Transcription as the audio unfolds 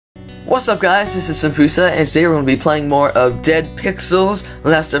What's up guys, this is Sampusa, and today we're going to be playing more of Dead Pixels.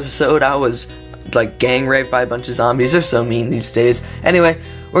 Last episode I was like gang raped by a bunch of zombies. They're so mean these days. Anyway,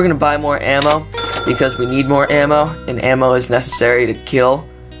 we're going to buy more ammo because we need more ammo, and ammo is necessary to kill.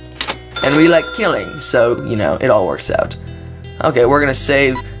 And we like killing, so you know, it all works out. Okay, we're going to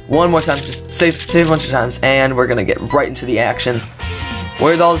save one more time, just save a bunch of times, and we're going to get right into the action.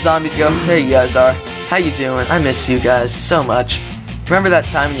 Where'd all the zombies go? There you guys are. How you doing? I miss you guys so much. Remember that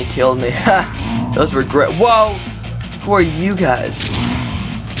time when you killed me? Ha! Those were great. Whoa! Who are you guys?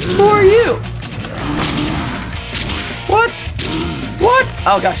 Who are you? What? What?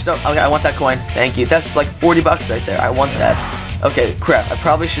 Oh gosh, no. Okay, I want that coin. Thank you. That's like 40 bucks right there. I want that. Okay, crap. I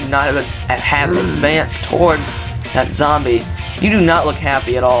probably should not have advanced towards that zombie. You do not look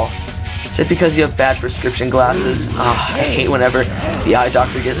happy at all. Is it because you have bad prescription glasses? Oh, I hate whenever the eye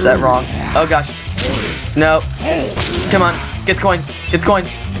doctor gets that wrong. Oh gosh. No. Come on. Get the coin. Get the coin.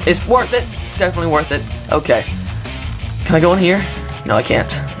 It's worth it. Definitely worth it. Okay. Can I go in here? No, I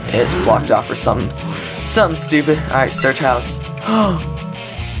can't. It's blocked off for something stupid. Alright, search house.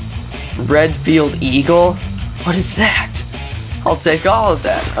 Redfield Eagle? What is that? I'll take all of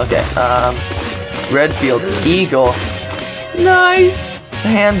that. Okay, Redfield Eagle. Nice! It's a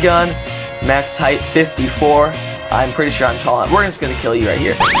handgun. Max height 54. I'm pretty sure I'm tall enough. We're just gonna kill you right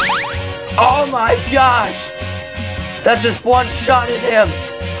here. Oh my gosh! That just one-shotted him!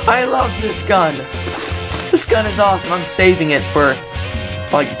 I love this gun! This gun is awesome. I'm saving it for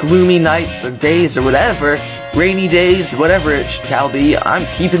like gloomy nights or days or whatever. Rainy days, whatever it shall be. I'm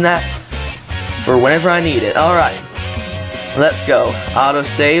keeping that for whenever I need it. Alright. Let's go.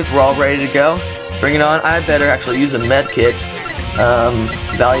 Auto-saved. We're all ready to go. Bring it on. I better actually use a med kit.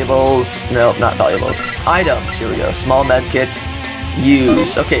 Valuables. Nope, not valuables. Items. Here we go. Small med kit.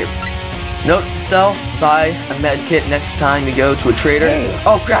 Use. Okay. Note to self, buy a med kit next time you go to a trader.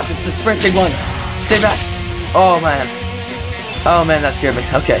 Oh crap, it's the sprinting ones. Stay back. Oh man. Oh man, that scared me.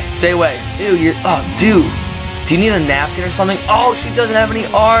 Okay, stay away. Ew, you're, oh dude. Do you need a napkin or something? Oh, she doesn't have any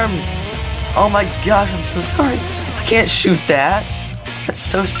arms. Oh my gosh, I'm so sorry. I can't shoot that. That's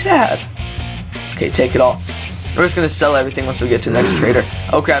so sad. Okay, take it all. We're just gonna sell everything once we get to the next trader.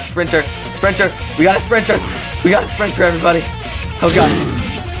 Oh crap, sprinter. Sprinter. We got a sprinter. We got a sprinter, everybody. Oh god.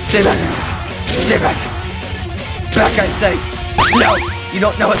 Stay back. Stay back. Back, I say. No, you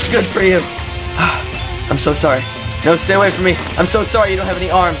don't know what's good for you. I'm so sorry. No, stay away from me. I'm so sorry you don't have any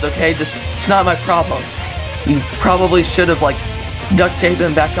arms, okay? It's not my problem. You probably should have, like, duct taped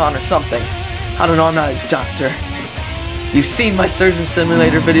them back on or something. I don't know, I'm not a doctor. You've seen my Surgeon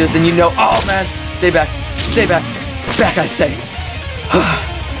Simulator videos and you know, oh man, stay back. Stay back. Back, I say.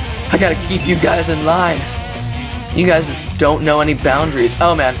 I gotta keep you guys in line. You guys just don't know any boundaries.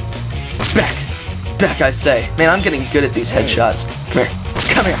 Oh man. Back. Back, I say. Man, I'm getting good at these headshots. Come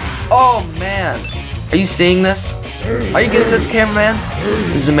here. Come here. Oh man. Are you seeing this? Are you getting this, cameraman?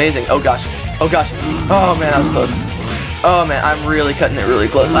 This is amazing. Oh gosh. Oh gosh. Oh man, that was close. Oh man, I'm really cutting it really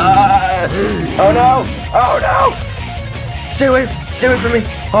close. Oh no. Oh no. Stay away. Stay away from me.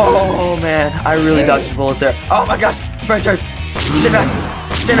 Oh man, I really dodged a bullet there. Oh my gosh. Sprinters. Stay back.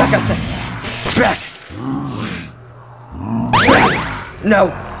 Stay back, I say. Back.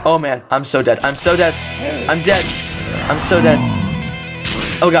 No! Oh man, I'm so dead. I'm so dead. I'm dead. I'm so dead.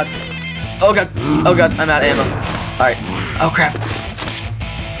 Oh god. Oh god. Oh god, I'm out of ammo. Alright. Oh crap.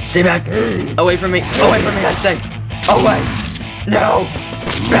 Stay back. Away from me. Away from me, I say. Away. No.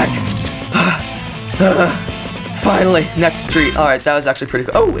 Back. Finally, next street. Alright, that was actually pretty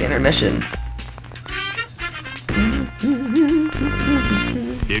cool. Oh, intermission.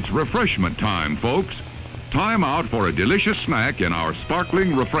 It's refreshment time, folks. Time out for a delicious snack in our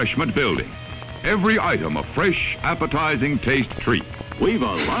sparkling refreshment building. Every item a fresh, appetizing taste treat. We've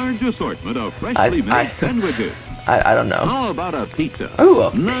a large assortment of freshly made sandwiches. I don't know. How about a pizza? Ooh,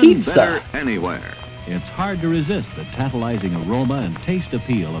 a pizza. None better anywhere. It's hard to resist the tantalizing aroma and taste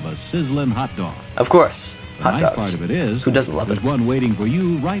appeal of a sizzling hot dog. Of course, hot dogs. The nice part of it is, who doesn't love it? There's one waiting for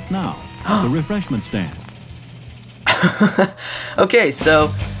you right now. The refreshment stand. Okay,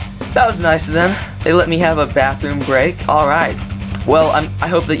 so that was nice of them. They let me have a bathroom break. Alright. Well, I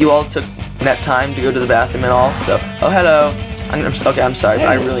hope that you all took that time to go to the bathroom and all, so... Oh, hello. Okay, I'm sorry, but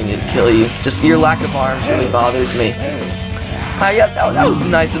I really need to kill you. Just your lack of arms really bothers me. Yeah, that was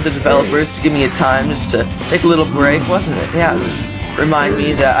nice of the developers to give me a time just to take a little break, wasn't it? Yeah, just remind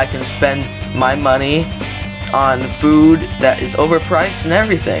me that I can spend my money on food that is overpriced and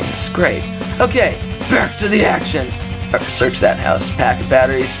everything. It's great. Okay, back to the action. Search that house. Pack of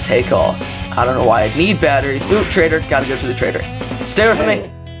batteries. Take all. I don't know why I'd need batteries. Ooh, trader. Gotta go to the trader. Stay with me.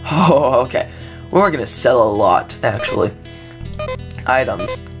 Oh, okay. We're gonna sell a lot, actually. Items.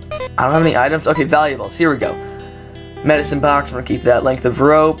 I don't have any items. Okay, valuables. Here we go. Medicine box. I'm gonna keep that. Length of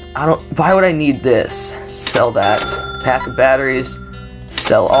rope. Why would I need this? Sell that. Pack of batteries.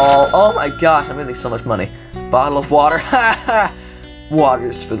 Sell all. Oh my gosh, I'm gonna need so much money. Bottle of water. Ha.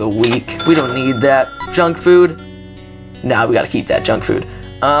 Water's for the weak. We don't need that. Junk food. Nah, we gotta keep that junk food.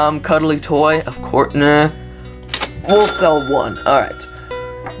 Cuddly toy. Of course. Nah. We'll sell one. Alright.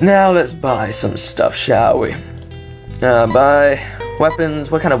 Now let's buy some stuff, shall we? Buy weapons.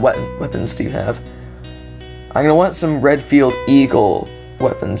 What kind of weapons do you have? I'm gonna want some Redfield Eagle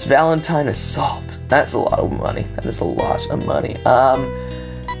weapons. Valentine Assault. That's a lot of money. That is a lot of money.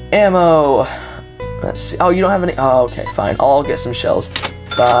 Ammo. Let's see. Oh, you don't have any. Oh, okay, fine. I'll get some shells.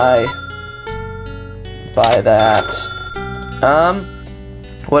 Buy that.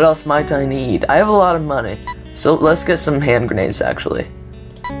 What else might I need? I have a lot of money. So let's get some hand grenades, actually.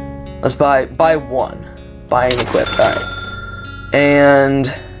 Let's buy one. Buy and equip. Alright.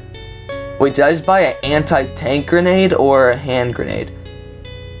 And wait, did I just buy an anti-tank grenade or a hand grenade?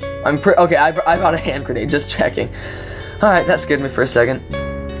 Okay, I bought a hand grenade, just checking. Alright, that scared me for a second.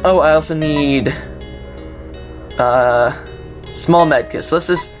 Oh, I also need small medkits. Let's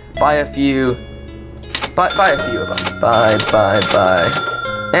just buy a few. Buy a few of them. Buy.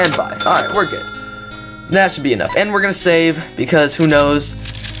 And buy. Alright, we're good. That should be enough. And we're gonna save, because who knows,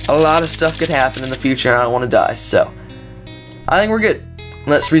 a lot of stuff could happen in the future and I don't want to die. So, I think we're good.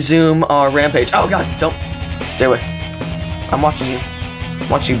 Let's resume our rampage. Oh god, don't. Stay away. I'm watching you. I'm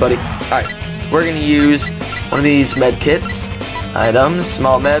watching you, buddy. Alright, we're gonna use one of these med kits. Items,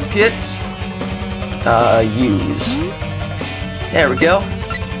 small med kits. Use. There we go.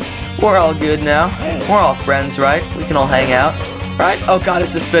 We're all good now. We're all friends, right? We can all hang out, right? Oh god,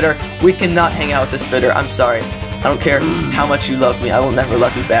 it's the spitter. We cannot hang out with the spitter. I'm sorry. I don't care how much you love me. I will never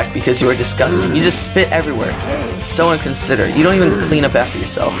love you back because you are disgusting. You just spit everywhere. So inconsiderate. You don't even clean up after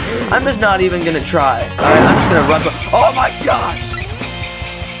yourself. I'm just not even gonna try. Alright, I'm just gonna run. Oh my gosh!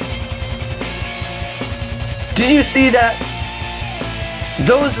 Did you see that?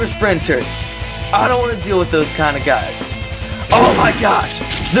 Those were sprinters. I don't want to deal with those kind of guys. Oh my gosh!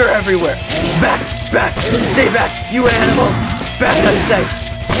 They're everywhere. Back! Stay back, you animals! Back, I say!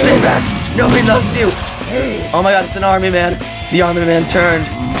 Stay back! Nobody loves you! Oh my god, it's an army man. The army man turned.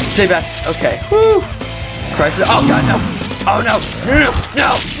 Stay back. Okay. Whew. Crisis. Oh god, no! Oh no!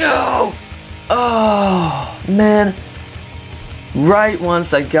 No! Oh man. Right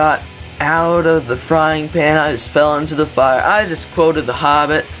once I got out of the frying pan, I just fell into the fire. I just quoted The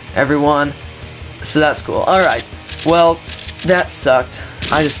Hobbit, everyone. So that's cool. Alright. Well, that sucked.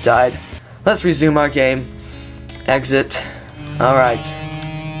 I just died. Let's resume our game. Exit. Alright.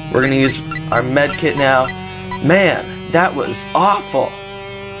 We're gonna use our med kit now. Man, that was awful.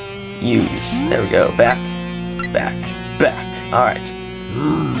 Use. There we go. Back. Alright.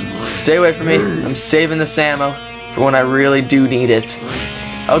 Stay away from me. I'm saving this ammo for when I really do need it.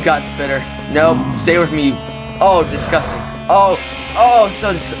 Oh god, spitter. Nope. Stay away from me. Oh, disgusting. Oh,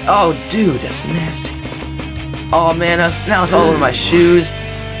 dude, that's nasty. Oh man, now it's all over my shoes.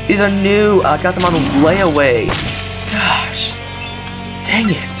 These are new. I got them on layaway. Gosh. Dang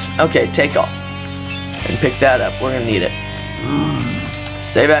it. Okay, take off. And pick that up. We're gonna need it.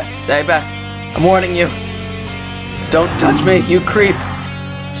 Stay back. I'm warning you. Don't touch me, you creep.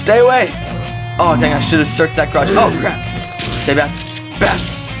 Stay away. Oh, dang, I should have searched that garage. Oh, crap. Stay back.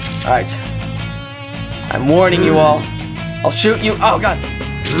 Alright. I'm warning you all. I'll shoot you. Oh, God.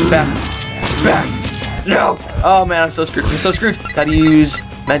 Back. No. Oh, man, I'm so screwed. Gotta use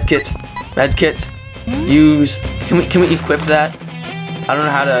medkit. Use. Can we equip that? I don't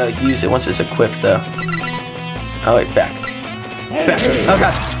know how to use it once it's equipped, though. Oh, wait, back.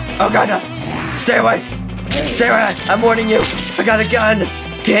 Oh, God, no. Stay away. I'm warning you. I got a gun.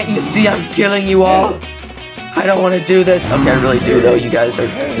 Can't you see I'm killing you all? I don't want to do this. Okay, I really do, though. You guys are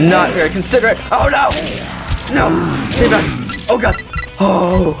not very considerate. Oh, no. Stay back. Oh, God.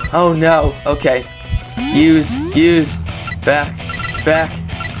 Oh, no. Okay. Use. Back.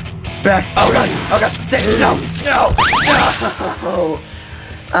 Oh, God. Stay. No.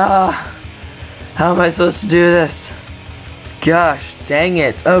 How am I supposed to do this? Gosh, dang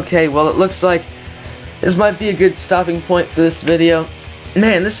it. Okay, well, it looks like this might be a good stopping point for this video.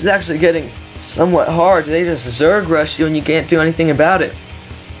 Man, this is actually getting somewhat hard. They just Zerg rush you and you can't do anything about it.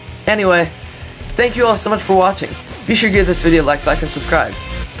 Anyway, thank you all so much for watching. Be sure to give this video a like and subscribe.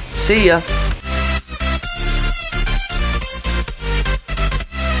 See ya!